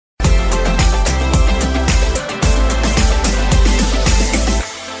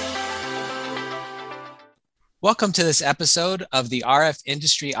Welcome to this episode of the RF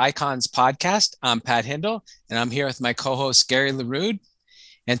Industry Icons podcast. I'm Pat Hindle, and I'm here with my co-host Gary LaRude.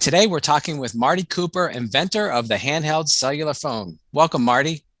 And today we're talking with Marty Cooper, inventor of the handheld cellular phone. Welcome,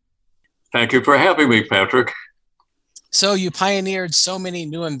 Marty. Thank you for having me, Patrick. So you pioneered so many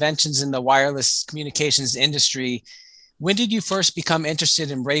new inventions in the wireless communications industry. When did you first become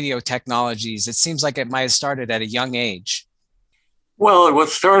interested in radio technologies? It seems like it might have started at a young age. Well, what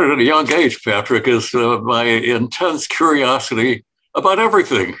started at a young age, Patrick, is my intense curiosity about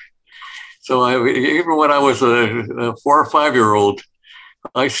everything. Even when I was a 4 or 5 year old,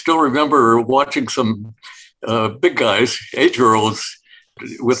 I still remember watching some big guys, 8 year olds,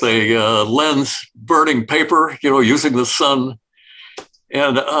 with a lens burning paper, using the sun.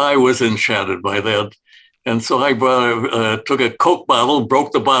 And I was enchanted by that. And so I took a Coke bottle,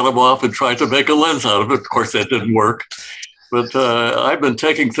 broke the bottom off, and tried to make a lens out of it. Of course, that didn't work. But I've been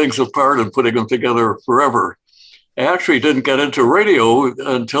taking things apart and putting them together forever. I actually didn't get into radio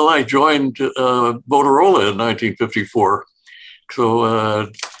until I joined Motorola in 1954.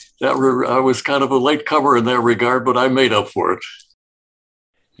 So I was kind of a late comer in that regard, but I made up for it.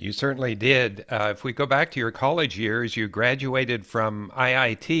 You certainly did. If we go back to your college years, you graduated from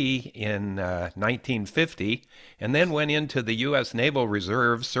IIT in 1950 and then went into the U.S. Naval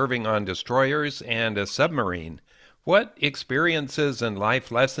Reserve serving on destroyers and a submarine. What experiences and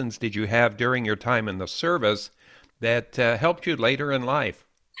life lessons did you have during your time in the service that helped you later in life?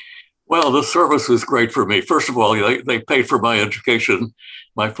 Well, the service was great for me. First of all, they paid for my education.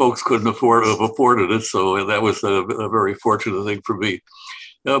 My folks couldn't have afforded it, so that was a very fortunate thing for me.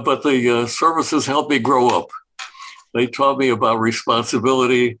 But the services helped me grow up. They taught me about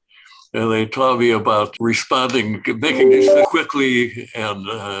responsibility, and they taught me about responding, making decisions quickly and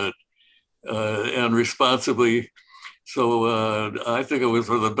responsibly. So I think it was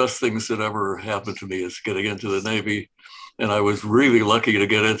one of the best things that ever happened to me is getting into the Navy. And I was really lucky to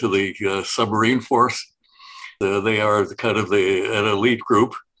get into the submarine force. They are an elite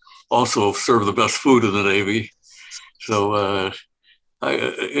group, also serve the best food in the Navy. So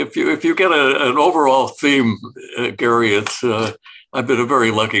if you get an overall theme, Gary, it's I've been a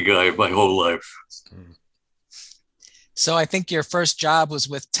very lucky guy my whole life. So I think your first job was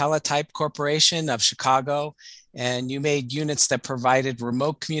with Teletype Corporation of Chicago, and you made units that provided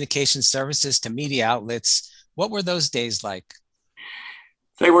remote communication services to media outlets. What were those days like?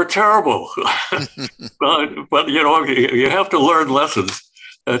 They were terrible, but you have to learn lessons.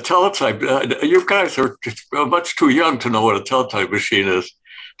 Teletype, you guys are much too young to know what a teletype machine is.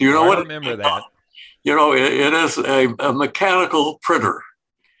 Do you know what? I remember that. It is a mechanical printer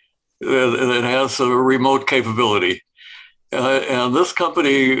that has a remote capability. And this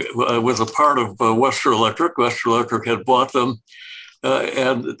company was a part of Western Electric. Western Electric had bought them,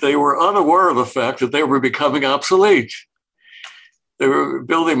 and they were unaware of the fact that they were becoming obsolete. They were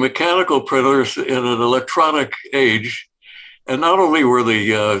building mechanical printers in an electronic age, and not only were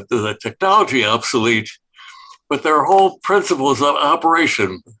the technology obsolete, but their whole principles of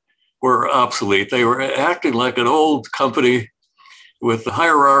operation were obsolete. They were acting like an old company with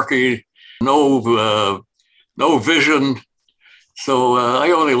hierarchy, no vision. So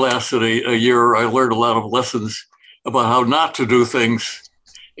I only lasted a year. I learned a lot of lessons about how not to do things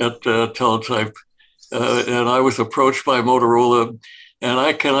at Teletype. And I was approached by Motorola. And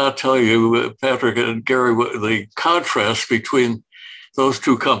I cannot tell you, Patrick and Gary, the contrast between those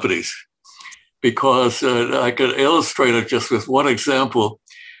two companies, because I could illustrate it just with one example.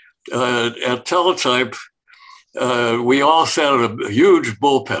 At Teletype, we all sat at a huge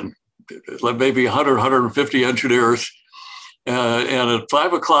bullpen, like maybe 100, 150 engineers. And at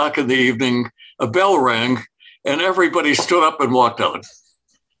 5 o'clock in the evening, a bell rang and everybody stood up and walked out.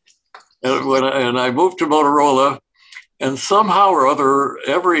 And I moved to Motorola, and somehow or other,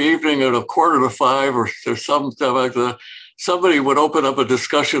 every evening at 4:45 or something like that, somebody would open up a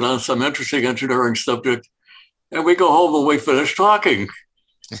discussion on some interesting engineering subject, and we go home and we finish talking.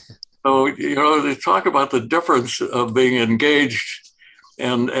 So, they talk about the difference of being engaged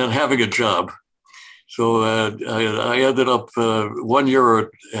and having a job. So I ended up 1 year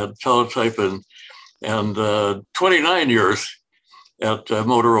at Teletype and 29 years at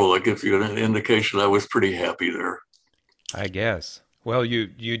Motorola. Gives you an indication I was pretty happy there. I guess. Well,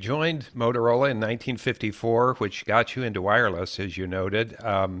 you joined Motorola in 1954, which got you into wireless, as you noted.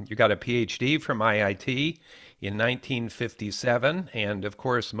 You got a PhD from IIT in 1957, and of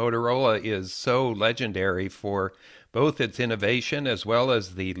course, Motorola is so legendary for both its innovation as well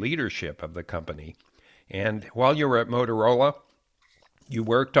as the leadership of the company. And while you were at Motorola, you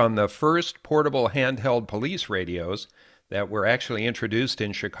worked on the first portable handheld police radios that were actually introduced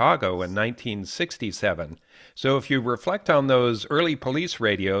in Chicago in 1967. So if you reflect on those early police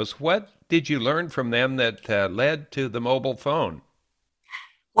radios, what did you learn from them that led to the mobile phone?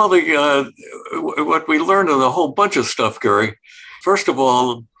 Well, what we learned is a whole bunch of stuff, Gary. First of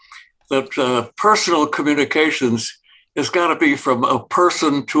all, that personal communications has got to be from a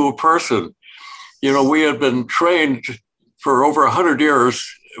person to a person. You know, we had been trained for over 100 years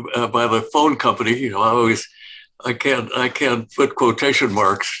by the phone company. You know, I can't put quotation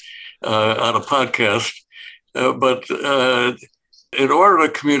marks on a podcast, but in order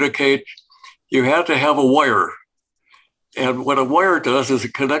to communicate, you had to have a wire. And what a wire does is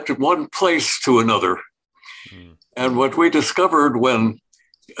it connected one place to another. Mm. And what we discovered when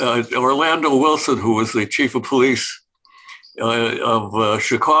Orlando Wilson, who was the chief of police of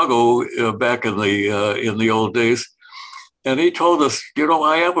Chicago back in the old days, and he told us, you know,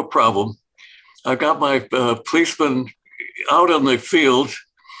 I have a problem. I've got my policemen out in the field,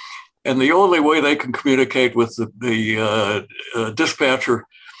 and the only way they can communicate with the dispatcher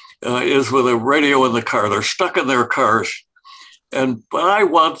is with a radio in the car. They're stuck in their cars. But I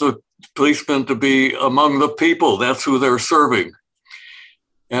want the policemen to be among the people. That's who they're serving.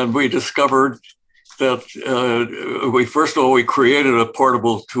 And we discovered that we created a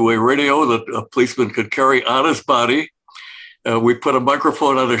portable two-way radio that a policeman could carry on his body. We put a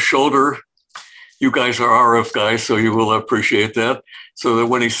microphone on his shoulder. You guys are RF guys, so you will appreciate that. So that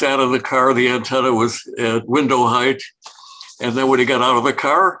when he sat in the car, the antenna was at window height. And then when he got out of the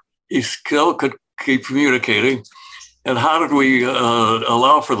car, he still could keep communicating. And how did we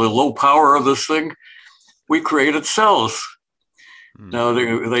allow for the low power of this thing? We created cells. Mm.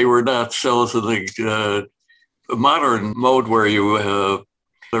 Now, they were not cells in the modern mode where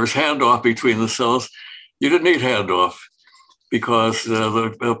there's handoff between the cells. You didn't need handoff because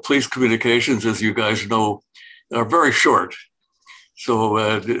the police communications, as you guys know, are very short. So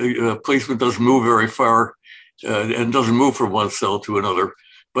a policeman doesn't move very far and doesn't move from one cell to another.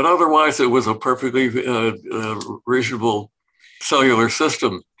 But otherwise, it was a perfectly reasonable cellular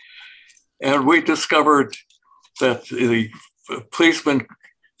system. And we discovered that the policemen,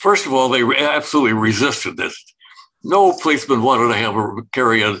 first of all, they absolutely resisted this. No policeman wanted to have a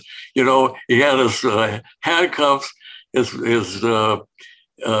carry a, you know, he had his handcuffs, his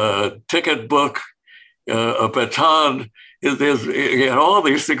ticket book, a baton, he had all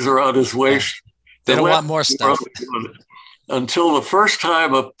these things around his waist. They don't want more stuff. Until the first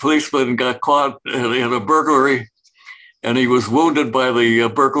time a policeman got caught in a burglary and he was wounded by the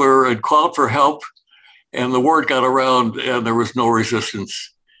burglar and called for help, and the word got around and there was no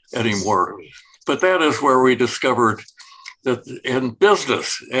resistance anymore. But that is where we discovered that in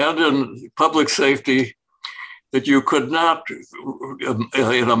business and in public safety, that you could not,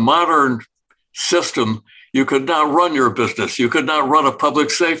 in a modern system, you could not run your business. You could not run a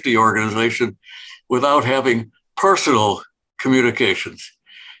public safety organization without having personal communications.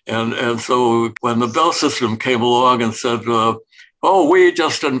 And so when the Bell system came along and said, we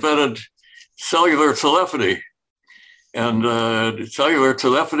just invented cellular telephony. And cellular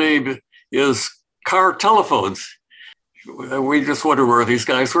telephony is car telephones. We just wondered where these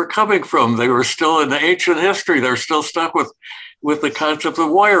guys were coming from. They were still in the ancient history. They're still stuck with the concept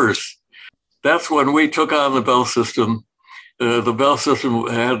of wires. That's when we took on the Bell system. The Bell system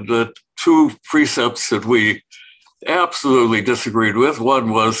had two precepts that we absolutely disagreed with.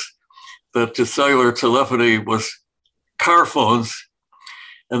 One was that the cellular telephony was car phones.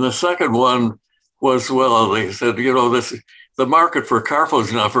 And the second one was, well, they said, you know, the market for car phones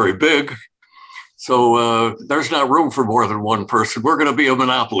is not very big. So there's not room for more than one person. We're going to be a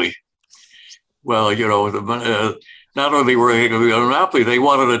monopoly. Well, you know, not only were they going to be a monopoly, they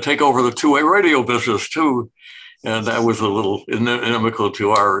wanted to take over the two-way radio business too. And that was a little inimical to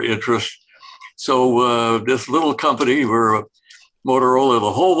our interest. So this little company, where Motorola,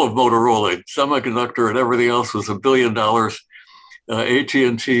 the whole of Motorola, semiconductor and everything else was $1 billion.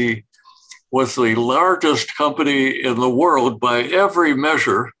 AT&T was the largest company in the world by every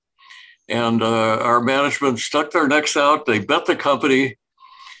measure. And our management stuck their necks out. They bet the company.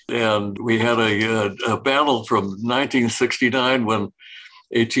 And we had a battle from 1969 when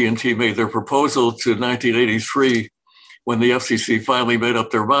AT&T made their proposal to 1983 when the FCC finally made up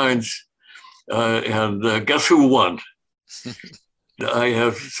their minds. And guess who won? I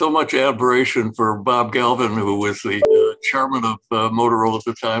have so much admiration for Bob Galvin, who was the chairman of Motorola at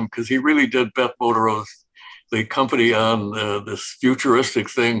the time, because he really did bet Motorola, the company, on this futuristic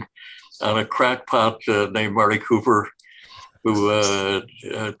thing, on a crackpot named Marty Cooper, who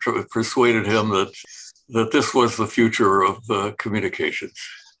persuaded him that this was the future of communications.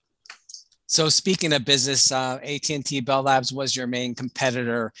 So speaking of business, AT&T Bell Labs was your main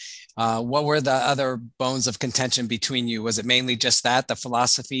competitor. What were the other bones of contention between you? Was it mainly just that, the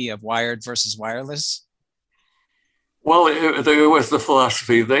philosophy of wired versus wireless? Well, it was the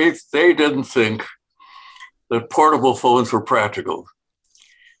philosophy. They didn't think that portable phones were practical.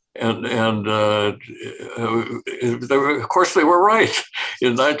 And of course, they were right.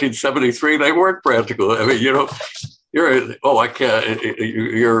 In 1973, they weren't practical. I mean, I can't,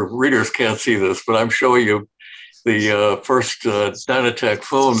 your readers can't see this, but I'm showing you the first Dynatec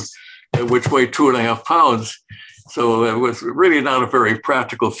phone, which weighed 2.5 pounds. So it was really not a very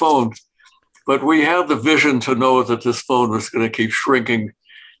practical phone. But we had the vision to know that this phone was going to keep shrinking,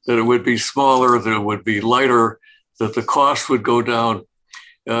 that it would be smaller, that it would be lighter, that the cost would go down.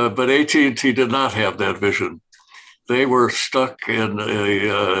 But AT&T did not have that vision. They were stuck in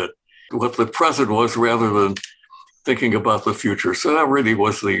what the present was rather than thinking about the future. So that really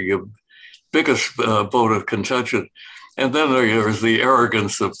was the biggest bone of contention. And then there was the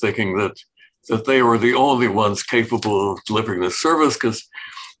arrogance of thinking that they were the only ones capable of delivering this service because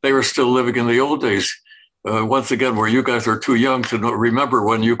they were still living in the old days. Once again, where you guys are too young to remember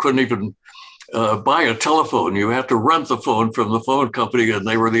when you couldn't even buy a telephone. You had to rent the phone from the phone company, and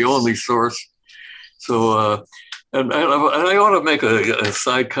they were the only source. So, and I ought to make a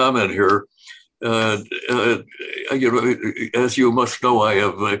side comment here. As you must know, I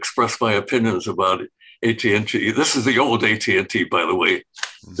have expressed my opinions about AT&T. This is the old AT&T, by the way,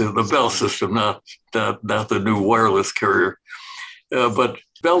 the Bell system, not the new wireless carrier. But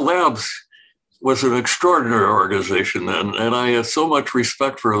Bell Labs was an extraordinary organization, and I have so much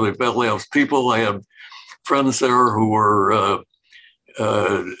respect for the Bell Labs people. I have friends there who were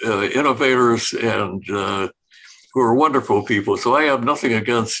innovators and who are wonderful people. So I have nothing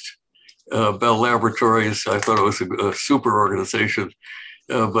against Bell Laboratories. I thought it was a super organization,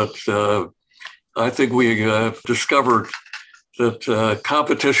 but I think we discovered that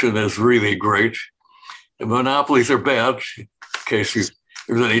competition is really great. And monopolies are bad, in case there's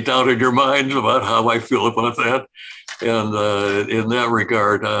any doubt in your mind about how I feel about that. And in that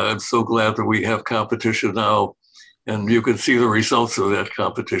regard, I'm so glad that we have competition now, and you can see the results of that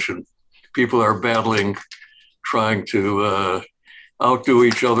competition. People are battling, trying to outdo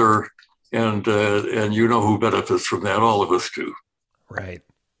each other, and you know who benefits from that. All of us do. Right.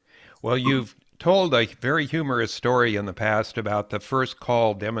 Well, you've told a very humorous story in the past about the first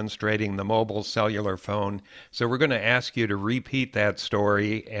call demonstrating the mobile cellular phone. So we're going to ask you to repeat that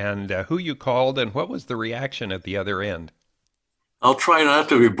story and who you called and what was the reaction at the other end. I'll try not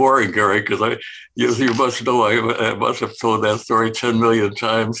to be boring, Gary, because you must know I must have told that story 10 million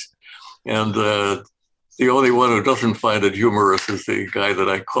times. And the only one who doesn't find it humorous is the guy that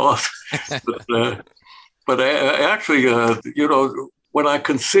I called. but actually, when I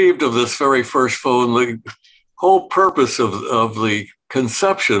conceived of this very first phone, the whole purpose of the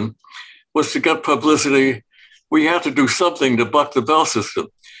conception was to get publicity. We had to do something to buck the Bell system.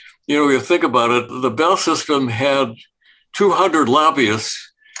 You think about it, the Bell system had 200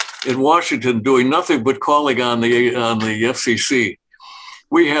 lobbyists in Washington doing nothing but calling on the FCC.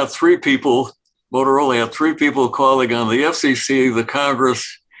 We had 3 people, Motorola had 3 people calling on the FCC, the Congress,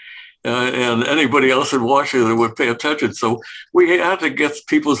 and anybody else in Washington that would pay attention. So we had to get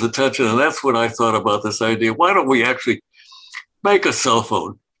people's attention. And that's when I thought about this idea. Why don't we actually make a cell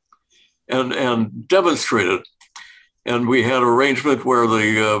phone and demonstrate it? And we had an arrangement where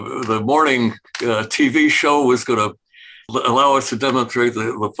the morning TV show was going to allow us to demonstrate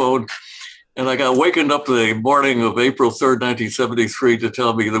the phone. And I got wakened up the morning of April 3rd, 1973 to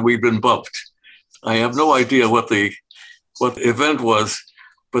tell me that we'd been bumped. I have no idea what the event was.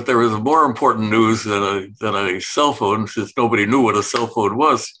 But there was more important news than a cell phone, since nobody knew what a cell phone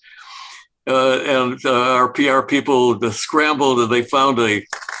was. And our PR people scrambled, and they found an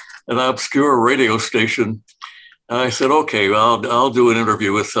obscure radio station. And I said, "Okay, I'll do an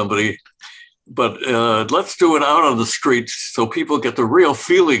interview with somebody, but let's do it out on the streets so people get the real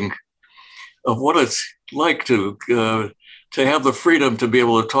feeling of what it's like to have the freedom to be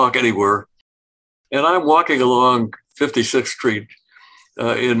able to talk anywhere." And I'm walking along 56th Street.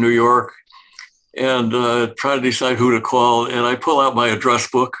 In New York, and try to decide who to call. And I pull out my address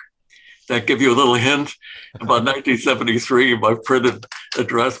book that give you a little hint about 1973, my printed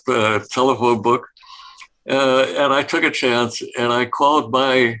address telephone book. And I took a chance, and I called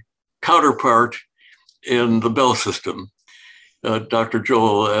my counterpart in the Bell system, Dr.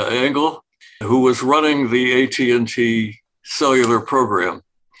 Joel Engel, who was running the AT&T cellular program.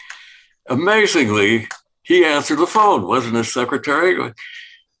 Amazingly, he answered the phone, wasn't his secretary.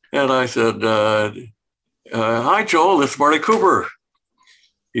 And I said, "Hi, Joel, it's Marty Cooper."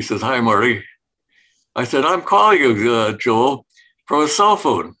 He says, "Hi, Marty." I said, "I'm calling you, Joel, from a cell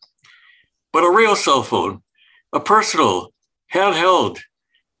phone, but a real cell phone, a personal, handheld,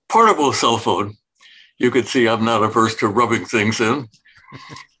 portable cell phone." You could see I'm not averse to rubbing things in.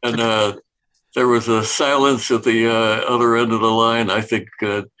 And there was a silence at the other end of the line. I think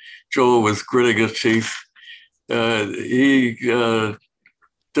Joel was gritting his teeth. He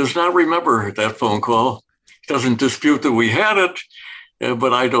does not remember that phone call. Doesn't dispute that we had it,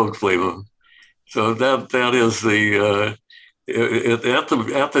 but I don't blame him. So that is the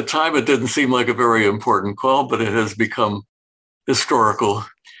at the time it didn't seem like a very important call, but it has become historical,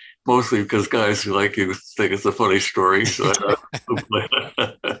 mostly because guys like you think it's a funny story. So,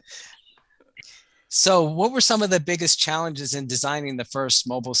 so what were some of the biggest challenges in designing the first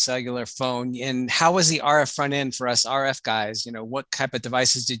mobile cellular phone, and how was the RF front end for us RF guys? What type of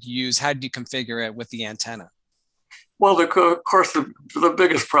devices did you use? How did you configure it with the antenna? Well, of course, the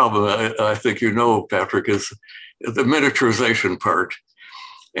biggest problem, I think Patrick, is the miniaturization part.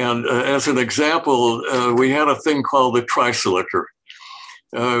 And as an example, we had a thing called the tri-selector,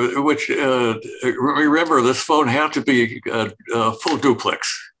 which, remember, this phone had to be full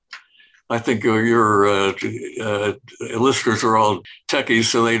duplex. I think your listeners are all techies,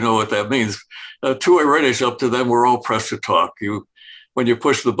 so they know what that means. Two-way radios up to them were all press to talk. When you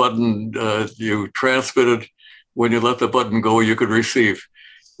push the button, you transmitted. When you let the button go, you could receive.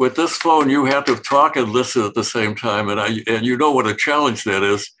 With this phone, you have to talk and listen at the same time. And you know what a challenge that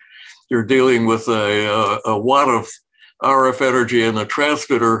is. You're dealing with a watt of RF energy in the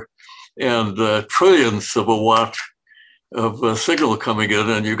transmitter and trillions of a watt of signal coming in,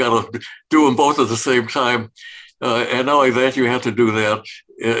 and you got to do them both at the same time. And not only that, you have to do that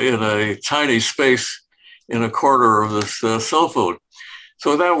in a tiny space in a corner of this cell phone.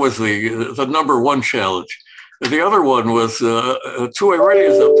 So that was the number one challenge. The other one was two-way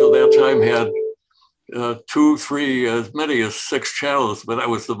radios up till that time had 2, 3, as many as 6 channels, but that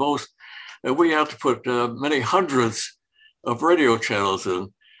was the most. And we had to put many hundreds of radio channels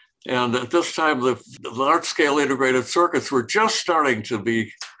in. And at this time, the large-scale integrated circuits were just starting to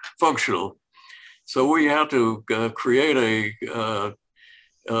be functional. So we had to create a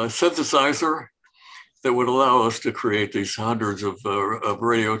synthesizer that would allow us to create these hundreds of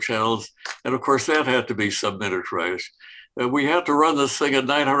radio channels. And of course, that had to be sub-miniaturized. We had to run this thing at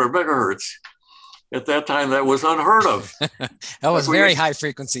 900 megahertz. At that time, that was unheard of. That was very high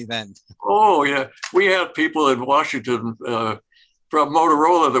frequency then. Oh, yeah. We had people in Washington from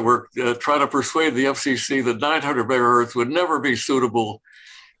Motorola that were trying to persuade the FCC that 900 megahertz would never be suitable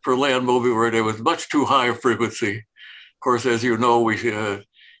for land mobile radio. It was much too high a frequency. Of course, as you know, we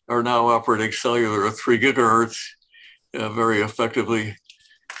are now operating cellular at 3 gigahertz very effectively.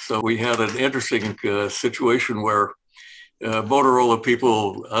 So we had an interesting situation where Motorola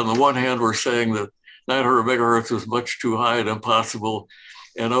people, on the one hand, were saying that 900 megahertz was much too high and impossible.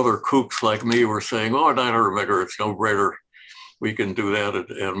 And other kooks like me were saying, oh, 900 megahertz, no brainer. We can do that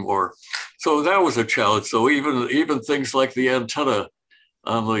and more. So that was a challenge. So even things like the antenna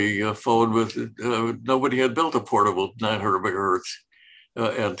on the phone, with nobody had built a portable 900 megahertz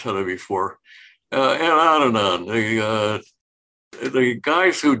antenna before, and on and on. The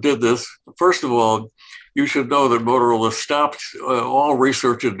guys who did this, first of all, you should know that Motorola stopped all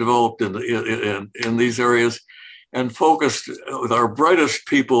research and developed in these areas and focused with our brightest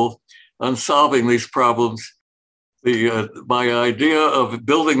people on solving these problems. My idea of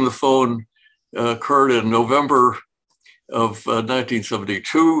building the phone occurred in November of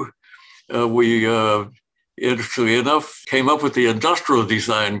 1972. We, interestingly enough, came up with the industrial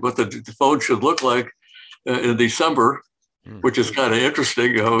design, what the phone should look like in December, which is kind of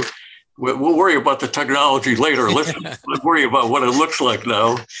interesting. We'll worry about the technology later. Let's worry about what it looks like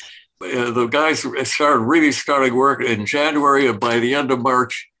now. The guys started work in January, and by the end of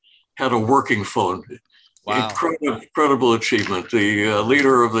March, had a working phone. Wow. Incredible achievement. The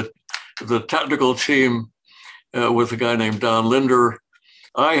leader of the technical team was a guy named Don Linder.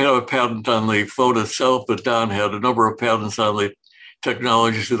 I have a patent on the phone itself, but Don had a number of patents on the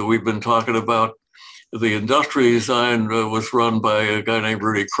technologies that we've been talking about. The industrial design was run by a guy named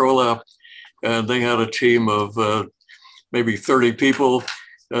Rudy Krolap, and they had a team of maybe 30 people.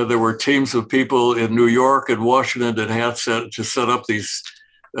 There were teams of people in New York and Washington that had to set up these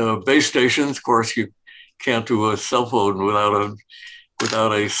base stations. Of course, you can't do a cell phone without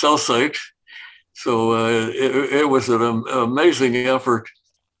a cell site. So it was an amazing effort,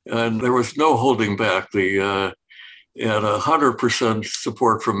 and there was no holding back. Had 100%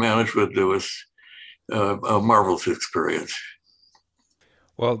 support from management. It was a marvelous experience.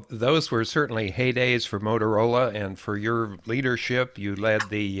 Well, those were certainly heydays for Motorola, and for your leadership, you led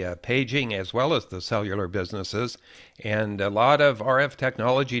the paging as well as the cellular businesses. And a lot of RF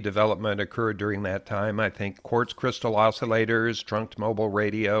technology development occurred during that time. I think quartz crystal oscillators, trunked mobile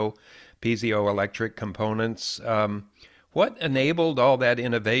radio, piezoelectric components. What enabled all that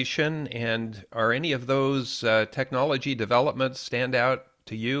innovation, and are any of those technology developments stand out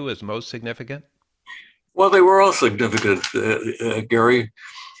to you as most significant? Well, they were all significant, Gary.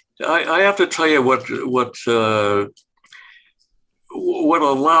 I have to tell you what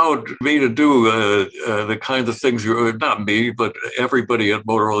allowed me to do the kinds of things not me, but everybody at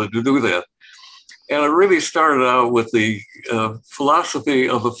Motorola to do that. And it really started out with the philosophy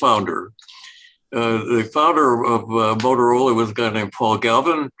of the founder. The founder of Motorola was a guy named Paul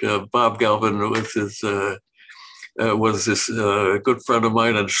Galvin. Bob Galvin was this good friend of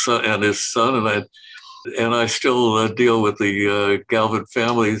mine and his son, and I still deal with the Galvin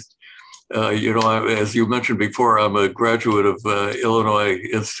families. As you mentioned before, I'm a graduate of Illinois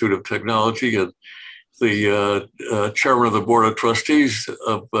Institute of Technology, and the chairman of the board of trustees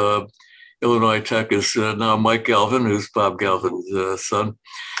of Illinois Tech is now Mike Galvin, who's Bob Galvin's son.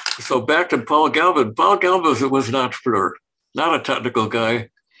 So back to Paul Galvin. Paul Galvin was an entrepreneur, not a technical guy,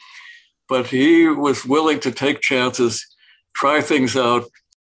 but he was willing to take chances, try things out,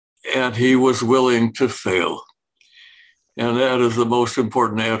 and he was willing to fail. And that is the most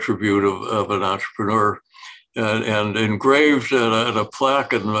important attribute of an entrepreneur. And engraved at a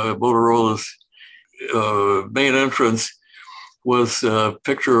plaque in Motorola's main entrance was a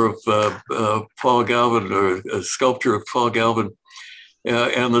picture of Paul Galvin, or a sculpture of Paul Galvin,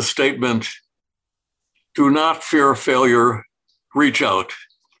 and the statement, "Do not fear failure, reach out."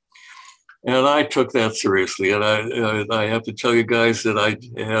 And I took that seriously. And I have to tell you guys that I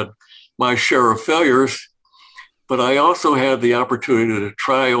had my share of failures, but I also had the opportunity to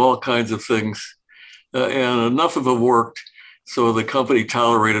try all kinds of things. And enough of them worked. So the company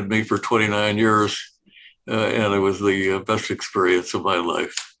tolerated me for 29 years. And it was the best experience of my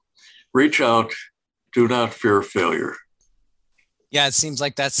life. Reach out, do not fear failure. Yeah, it seems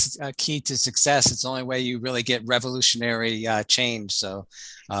like that's a key to success. It's the only way you really get revolutionary change. So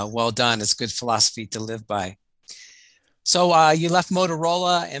well done. It's good philosophy to live by. So you left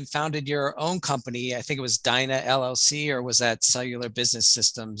Motorola and founded your own company. I think it was Dyna LLC, or was that Cellular Business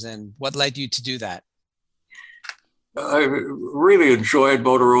Systems? And what led you to do that? I really enjoyed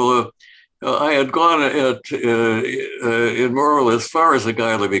Motorola. I had gone in Motorola as far as a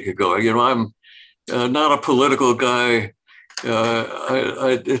guy like me could go. I'm not a political guy.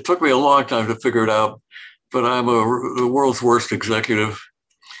 It took me a long time to figure it out, but I'm the world's worst executive.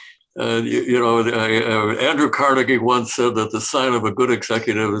 Andrew Carnegie once said that the sign of a good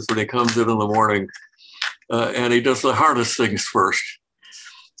executive is when he comes in the morning and he does the hardest things first.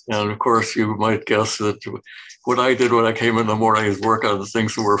 And of course, you might guess that what I did when I came in the morning is work on the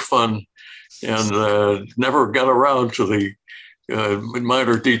things that were fun, and never got around to the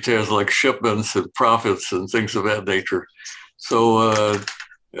minor details like shipments and profits and things of that nature. So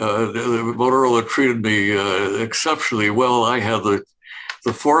Motorola treated me exceptionally well. I had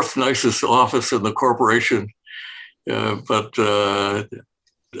the fourth nicest office in the corporation, but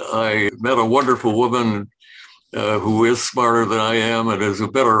I met a wonderful woman who is smarter than I am and is a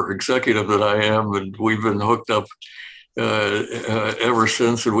better executive than I am, and we've been hooked up ever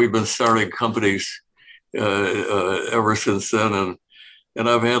since, and we've been starting companies ever since then, and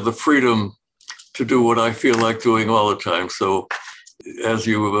I've had the freedom to do what I feel like doing all the time. So as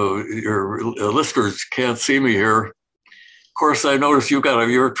your listeners can't see me here, of course, I noticed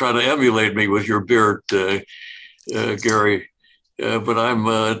you're trying to emulate me with your beard, Gary, but I'm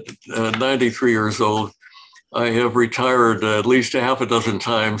 93 years old. I have retired at least a half a dozen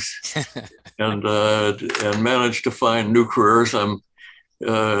times and managed to find new careers. I'm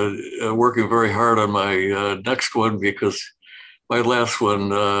working very hard on my next one, because my last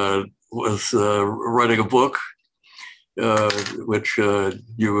one was writing a book, which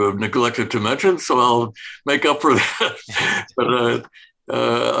you have neglected to mention, so I'll make up for that. But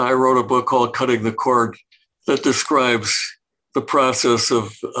I wrote a book called Cutting the Cord that describes the process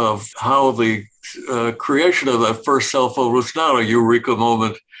of how the creation of that first cell phone was not a eureka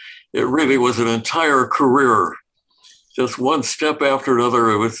moment. It really was an entire career, just one step after another.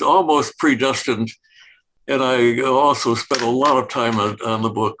 It was almost predestined. And I also spent a lot of time in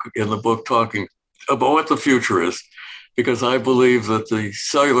the book talking about what the future is, because I believe that the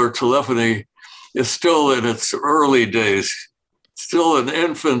cellular telephony is still in its early days, still an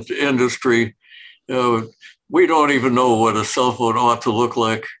infant industry. We don't even know what a cell phone ought to look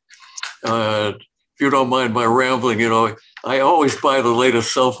like. If you don't mind my rambling, I always buy the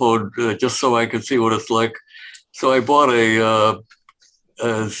latest cell phone just so I can see what it's like. So I bought a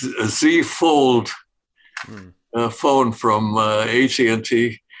Z Fold phone from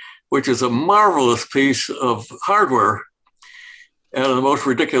AT&T, which is a marvelous piece of hardware and the most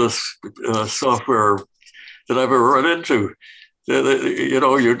ridiculous software that I've ever run into.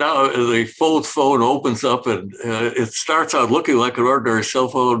 The Fold phone opens up and it starts out looking like an ordinary cell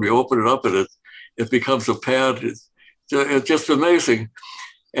phone. You open it up and it becomes a pad. It's just amazing.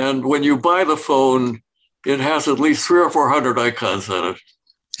 And when you buy the phone, it has at least 300 or 400 icons on it.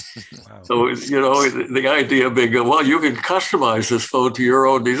 Wow. So, the idea being, well, you can customize this phone to your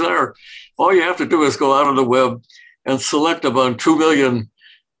own desire. All you have to do is go out on the web and select among 2 million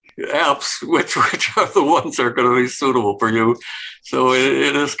apps, which are the ones that are going to be suitable for you. So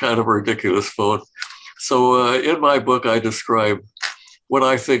it is kind of a ridiculous phone. So in my book, I describe what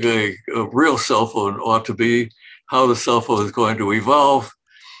I think a real cell phone ought to be, how the cell phone is going to evolve.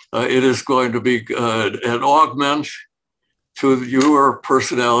 It is going to be an augment to your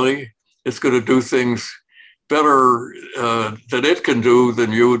personality. It's going to do things better than it can do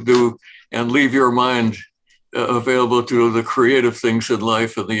than you would do, and leave your mind available to the creative things in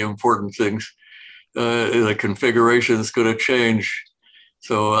life and the important things. The configuration is going to change.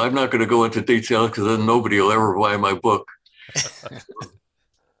 So I'm not going to go into detail because then nobody will ever buy my book.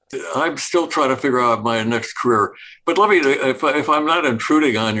 I'm still trying to figure out my next career. But let me, if I'm not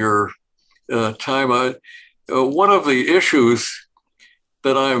intruding on your time, one of the issues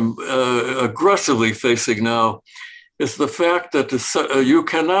that I'm aggressively facing now is the fact that you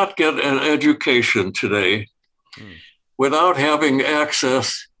cannot get an education today without having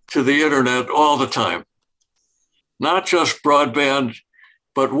access to the internet all the time. Not just broadband,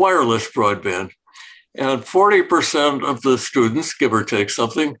 but wireless broadband. And 40% of the students, give or take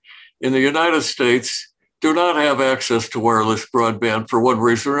something, in the United States do not have access to wireless broadband for one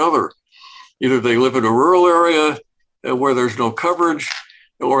reason or another. Either they live in a rural area where there's no coverage,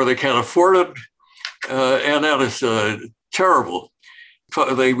 or they can't afford it, and that is terrible.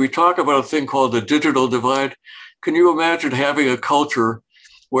 We talk about a thing called the digital divide. Can you imagine having a culture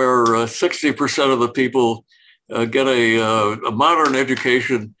where 60% of the people get a modern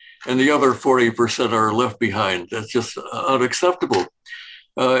education and the other 40% are left behind? That's just unacceptable.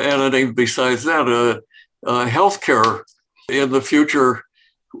 And besides that, healthcare in the future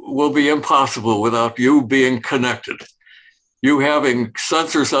will be impossible without you being connected. You having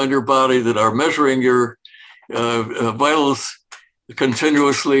sensors on your body that are measuring your vitals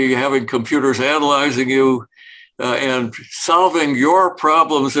continuously, having computers analyzing you, and solving your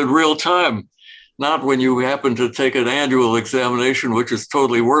problems in real time, not when you happen to take an annual examination, which is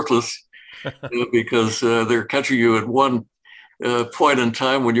totally worthless because they're catching you at one point in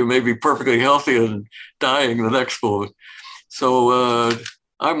time when you may be perfectly healthy and dying the next moment. So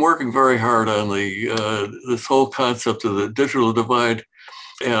I'm working very hard on this whole concept of the digital divide,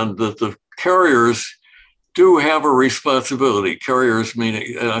 and that the carriers do have a responsibility. Carriers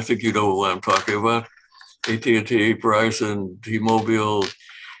meaning, and I think you know what I'm talking about, AT&T, Verizon, T-Mobile,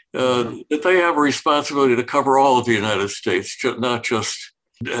 that they have a responsibility to cover all of the United States, not just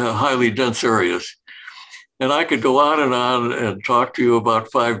highly dense areas. And I could go on and talk to you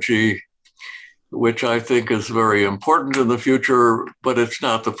about 5G, which I think is very important in the future, but it's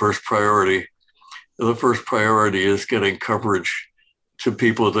not the first priority. The first priority is getting coverage to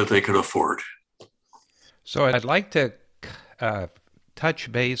people that they can afford. So I'd like to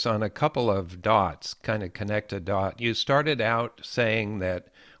touch base on a couple of dots, kind of connect a dot. You started out saying that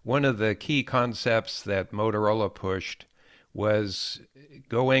one of the key concepts that Motorola pushed was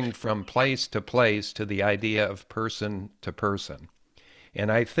going from place to place to the idea of person to person. And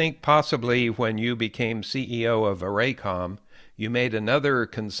I think possibly when you became CEO of Arraycom, you made another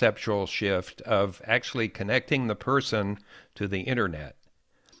conceptual shift of actually connecting the person to the internet.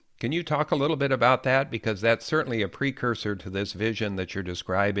 Can you talk a little bit about that? Because that's certainly a precursor to this vision that you're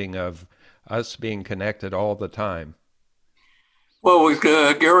describing of us being connected all the time. Well,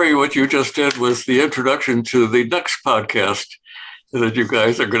 Gary, what you just did was the introduction to the next podcast that you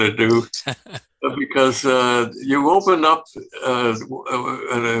guys are going to do, because you opened up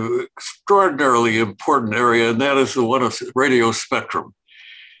an extraordinarily important area, and that is the one of radio spectrum.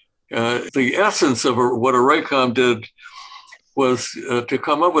 The essence of what Arraycom did was to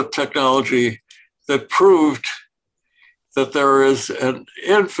come up with technology that proved that there is an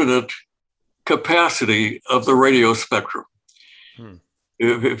infinite capacity of the radio spectrum.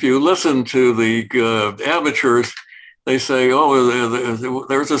 If you listen to the amateurs, they say, oh,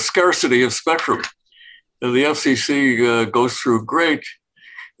 there's a scarcity of spectrum. And the FCC goes through great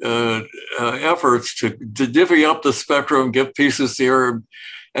efforts to divvy up the spectrum, give pieces here.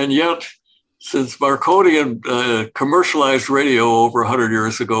 And yet, since Marconi commercialized radio over 100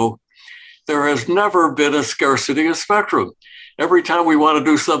 years ago, there has never been a scarcity of spectrum. Every time we want to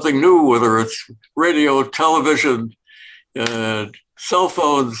do something new, whether it's radio, television, cell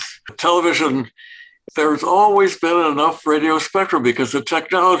phones, television, there's always been enough radio spectrum because the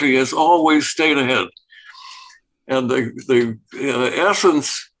technology has always stayed ahead. And the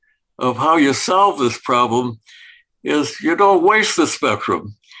essence of how you solve this problem is you don't waste the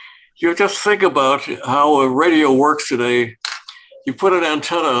spectrum. You just think about how a radio works today. You put an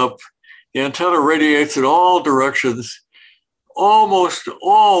antenna up, the antenna radiates in all directions, almost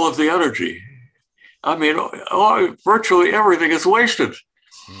all of the energy. I mean, virtually everything is wasted.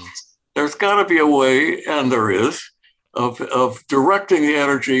 There's got to be a way, and there is, of directing the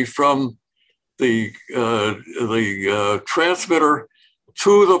energy from the transmitter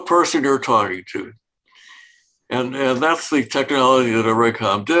to the person you're talking to. And that's the technology that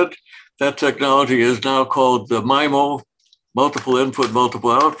Raycom did. That technology is now called the MIMO, multiple input,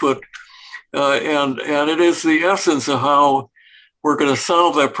 multiple output. And it is the essence of how we're going to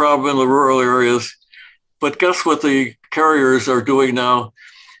solve that problem in the rural areas. But guess what the carriers are doing now?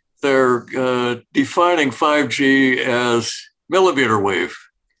 They're defining 5G as millimeter wave.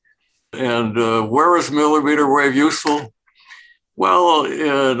 And where is millimeter wave useful? Well,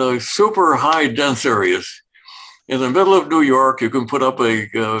 in super high dense areas. In the middle of New York, you can put up a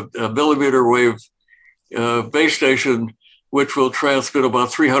millimeter wave base station, which will transmit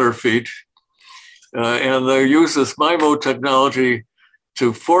about 300 feet. And they use this MIMO technology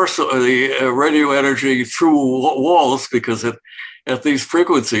to force the radio energy through walls, because at these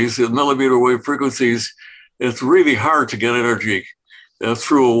frequencies, in millimeter wave frequencies, it's really hard to get energy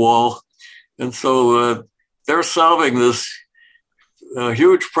through a wall. And so they're solving this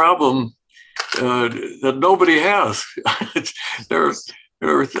huge problem that nobody has. When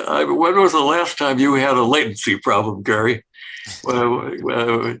was the last time you had a latency problem, Gary?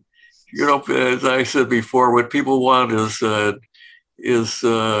 As I said before, what people want is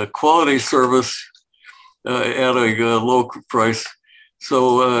quality service at a low price.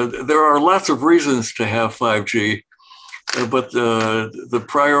 So there are lots of reasons to have 5G, but the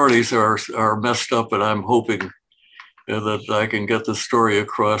priorities are messed up, and I'm hoping that I can get the story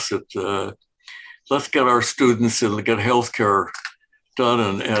across that let's get our students and get healthcare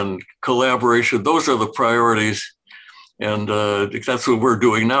done and collaboration. Those are the priorities. And that's what we're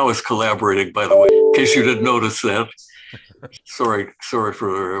doing now, is collaborating, by the way, in case you didn't notice that. Sorry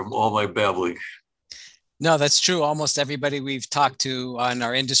for all my babbling. No, that's true. Almost everybody we've talked to on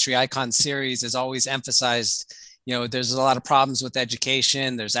our Industry Icon series has always emphasized, there's a lot of problems with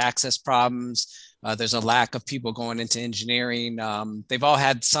education. There's access problems. There's a lack of people going into engineering. They've all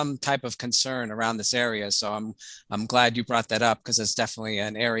had some type of concern around this area. So I'm glad you brought that up, because it's definitely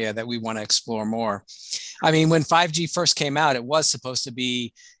an area that we want to explore more. I mean, when 5G first came out, it was supposed to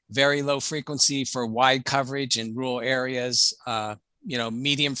be very low frequency for wide coverage in rural areas,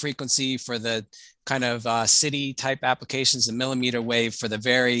 medium frequency for the kind of city type applications, and millimeter wave for the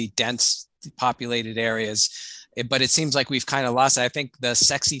very dense populated areas. But it seems like we've kind of lost it. I think the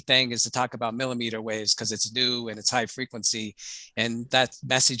sexy thing is to talk about millimeter waves because it's new and it's high frequency, and that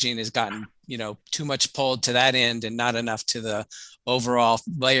messaging has gotten, too much pulled to that end and not enough to the overall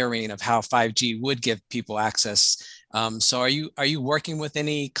layering of how 5G would give people access. So are you working with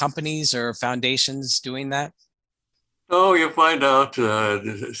any companies or foundations doing that? Oh, you'll find out,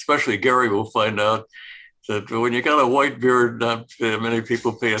 especially Gary will find out, that when you got a white beard, not many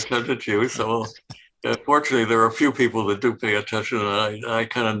people pay attention to you. So fortunately, there are a few people that do pay attention, and I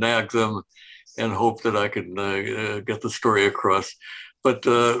kind of nag them and hope that I can get the story across. But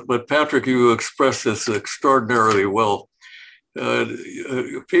Patrick, you expressed this extraordinarily well.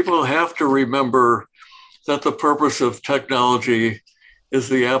 People have to remember that the purpose of technology is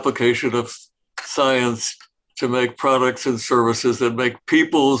the application of science to make products and services that make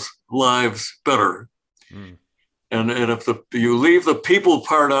people's lives better. Mm. And if you leave the people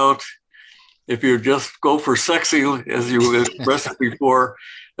part out, if you just go for sexy, as you expressed before,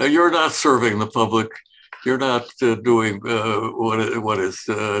 you're not serving the public. You're not doing what is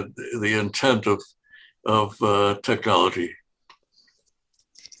the intent of technology.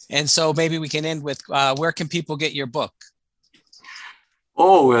 And so maybe we can end with, where can people get your book?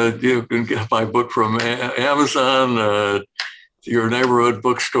 Oh, you can get my book from Amazon, your neighborhood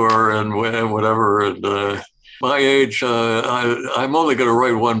bookstore, and whatever. And my age, I'm only going to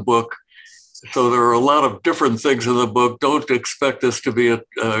write one book. So there are a lot of different things in the book. Don't expect this to be a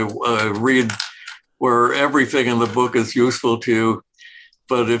read where everything in the book is useful to you.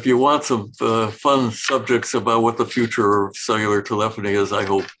 But if you want some fun subjects about what the future of cellular telephony is, I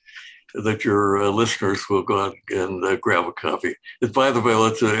hope that your listeners will go out and grab a copy. By the way,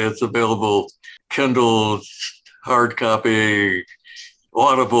 it's available Kindle, hard copy,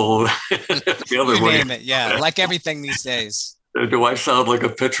 Audible, the other You way. name it, yeah, like everything these days. Do I sound like a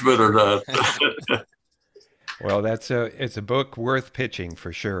pitchman or not? Well, it's a book worth pitching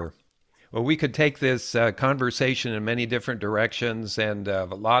for sure. Well, we could take this conversation in many different directions and a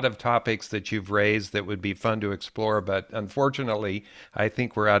lot of topics that you've raised that would be fun to explore, but unfortunately, I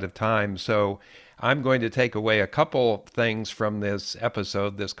think we're out of time. So I'm going to take away a couple things from this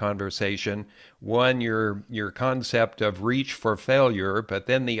episode, this conversation. One, your concept of reach for failure, but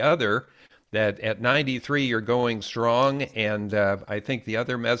then the other, that at 93 you're going strong, and I think the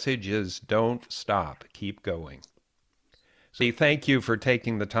other message is don't stop, keep going. So thank you for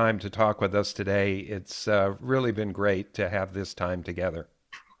taking the time to talk with us today. It's really been great to have this time together.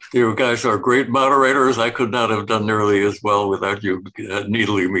 You guys are great moderators. I could not have done nearly as well without you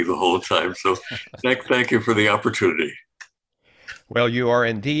needling me the whole time. So thank you for the opportunity. Well, you are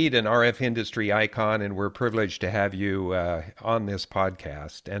indeed an RF industry icon, and we're privileged to have you on this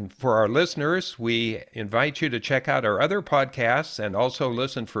podcast. And for our listeners, we invite you to check out our other podcasts and also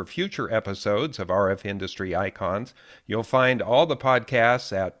listen for future episodes of RF Industry Icons. You'll find all the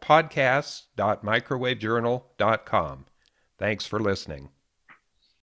podcasts at podcasts.microwavejournal.com. Thanks for listening.